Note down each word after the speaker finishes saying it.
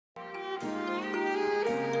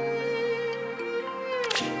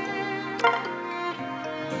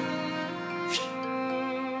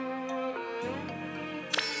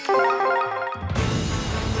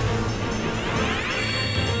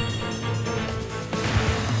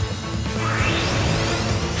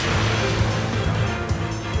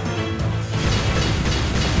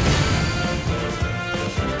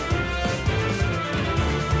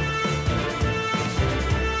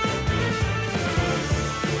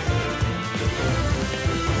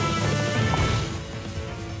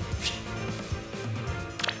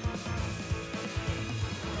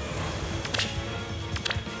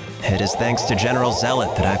It is thanks to General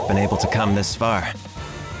Zealot that I've been able to come this far.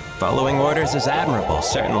 Following orders is admirable,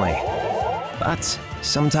 certainly. But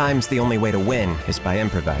sometimes the only way to win is by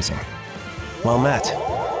improvising. Well met.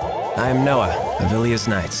 I am Noah of Ilia's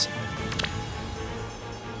Knights.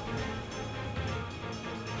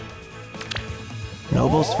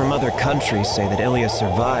 Nobles from other countries say that Ilia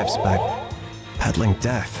survives by peddling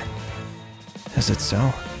death. Is it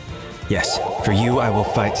so? Yes, for you I will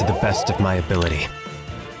fight to the best of my ability.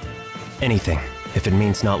 Anything, if it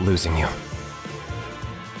means not losing you.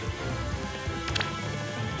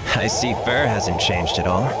 I see Fur hasn't changed at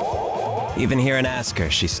all. Even here in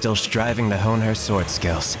Asker, she's still striving to hone her sword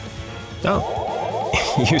skills. Oh,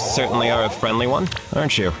 you certainly are a friendly one,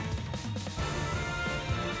 aren't you?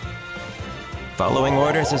 Following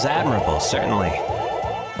orders is admirable, certainly.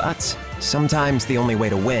 But sometimes the only way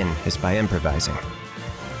to win is by improvising.